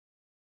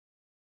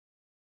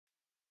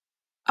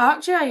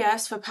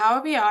ArcGIS for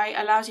Power BI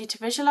allows you to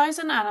visualize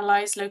and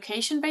analyze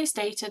location-based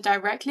data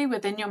directly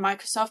within your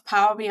Microsoft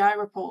Power BI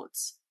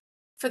reports.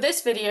 For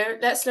this video,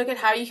 let's look at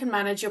how you can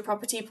manage your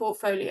property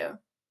portfolio.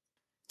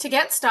 To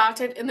get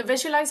started, in the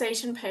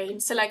visualization pane,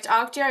 select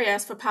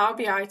ArcGIS for Power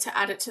BI to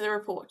add it to the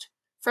report.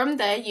 From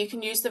there, you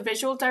can use the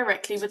visual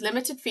directly with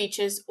limited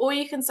features, or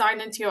you can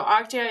sign into your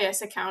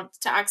ArcGIS account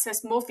to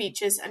access more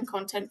features and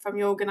content from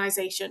your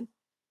organization.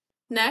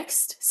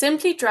 Next,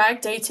 simply drag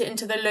data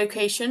into the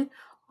location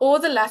or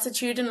the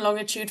latitude and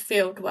longitude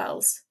field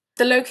wells.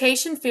 The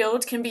location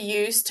field can be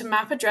used to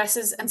map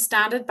addresses and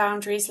standard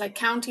boundaries like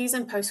counties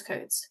and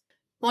postcodes.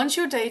 Once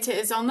your data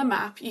is on the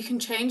map, you can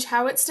change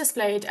how it's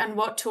displayed and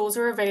what tools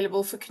are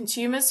available for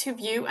consumers who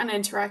view and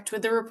interact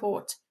with the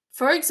report.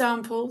 For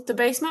example, the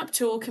base map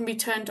tool can be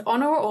turned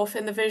on or off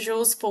in the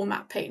Visuals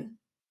Format pane.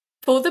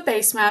 For the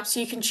base maps,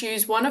 you can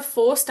choose one of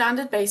 4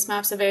 standard base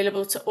maps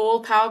available to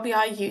all Power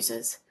BI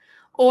users.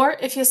 Or,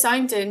 if you're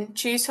signed in,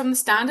 choose from the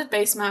standard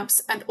base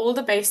maps and all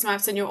the base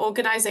maps in your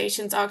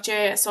organization's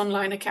ArcGIS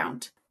online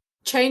account.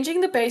 Changing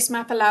the base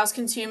map allows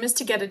consumers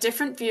to get a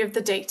different view of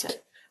the data.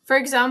 For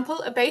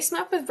example, a base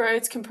map with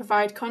roads can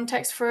provide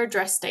context for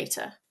address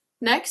data.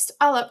 Next,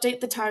 I'll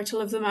update the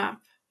title of the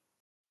map.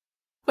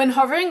 When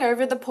hovering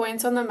over the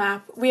points on the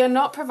map, we are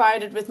not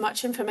provided with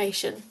much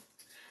information.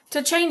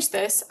 To change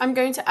this, I'm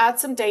going to add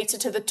some data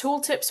to the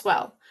tooltips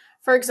well,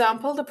 for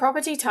example, the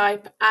property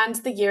type and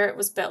the year it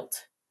was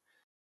built.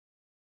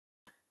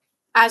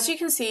 As you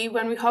can see,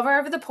 when we hover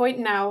over the point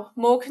now,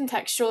 more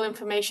contextual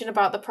information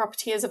about the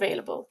property is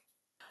available.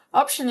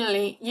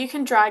 Optionally, you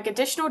can drag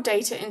additional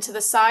data into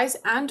the size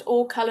and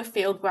or color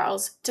field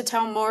wells to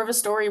tell more of a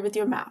story with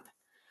your map.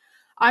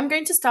 I'm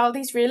going to style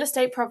these real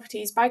estate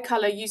properties by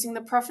color using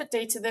the profit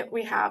data that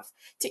we have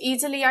to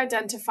easily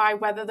identify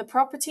whether the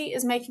property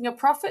is making a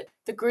profit,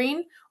 the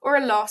green, or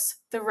a loss,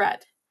 the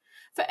red.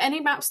 For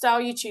any map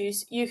style you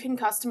choose, you can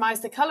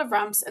customize the color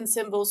ramps and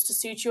symbols to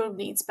suit your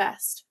needs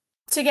best.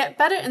 To get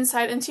better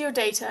insight into your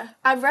data,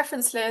 add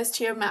reference layers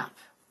to your map.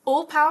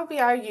 All Power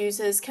BI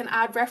users can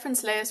add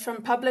reference layers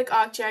from public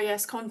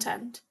ArcGIS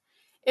content.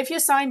 If you're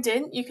signed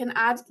in, you can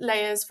add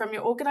layers from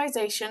your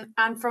organization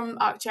and from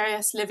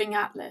ArcGIS Living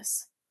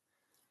Atlas.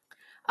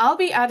 I'll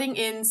be adding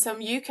in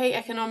some UK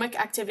economic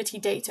activity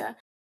data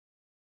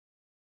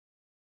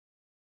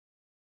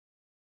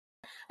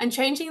and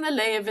changing the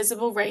layer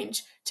visible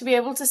range to be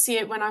able to see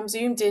it when I'm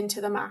zoomed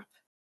into the map.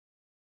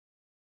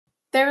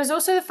 There is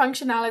also the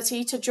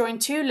functionality to join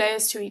 2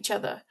 layers to each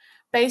other,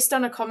 based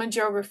on a common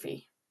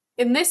geography.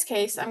 In this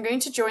case, I'm going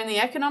to join the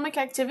economic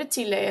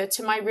activity layer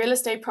to my real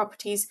estate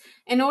properties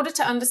in order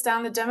to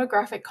understand the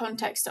demographic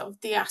context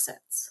of the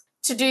assets.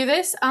 To do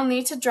this, I'll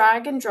need to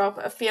drag and drop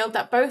a field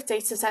that both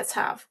datasets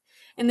have.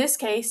 In this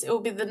case, it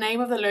will be the name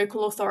of the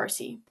local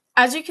authority.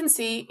 As you can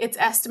see, it's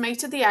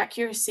estimated the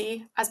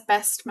accuracy as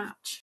best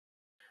match.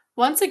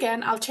 Once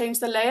again, I'll change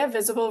the layer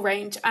visible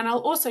range and I'll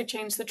also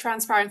change the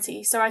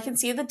transparency so I can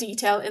see the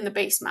detail in the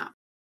base map.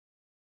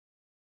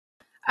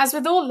 As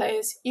with all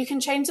layers, you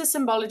can change the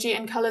symbology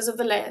and colors of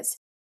the layers.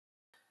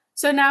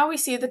 So now we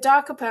see the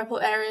darker purple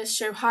areas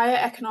show higher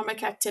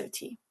economic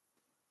activity.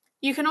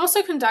 You can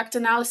also conduct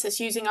analysis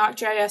using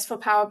ArcGIS for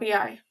Power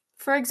BI.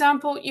 For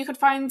example, you could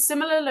find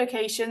similar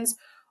locations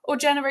or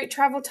generate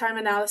travel time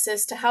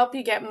analysis to help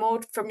you get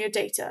more from your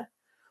data.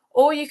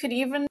 Or you could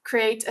even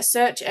create a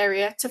search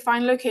area to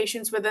find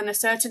locations within a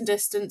certain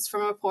distance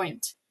from a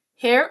point.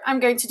 Here, I'm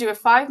going to do a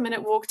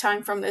 5-minute walk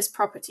time from this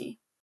property.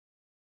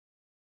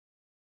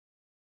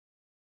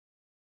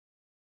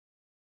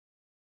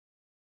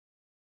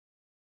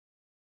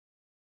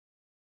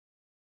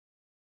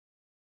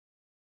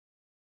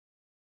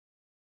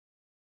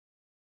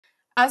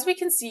 As we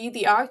can see,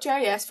 the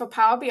ArcGIS for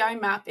Power BI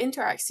map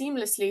interacts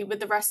seamlessly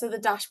with the rest of the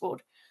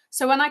dashboard,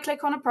 so when I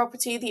click on a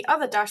property, the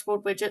other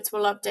dashboard widgets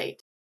will update.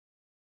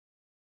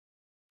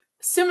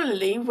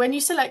 Similarly, when you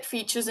select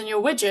features in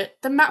your widget,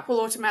 the map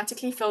will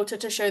automatically filter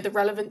to show the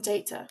relevant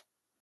data.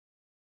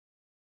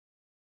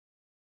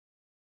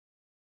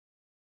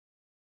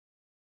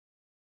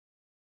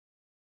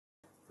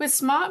 With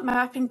smart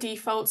mapping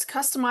defaults,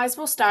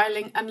 customizable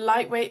styling, and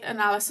lightweight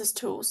analysis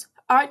tools,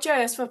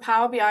 ArcGIS for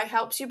Power BI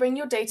helps you bring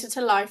your data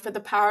to life with the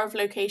power of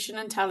location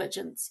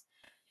intelligence.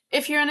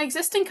 If you're an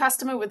existing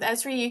customer with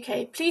Esri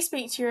UK, please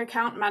speak to your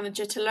account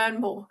manager to learn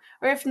more,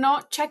 or if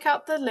not, check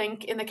out the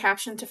link in the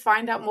caption to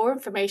find out more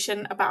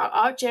information about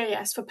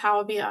ArcGIS for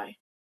Power BI.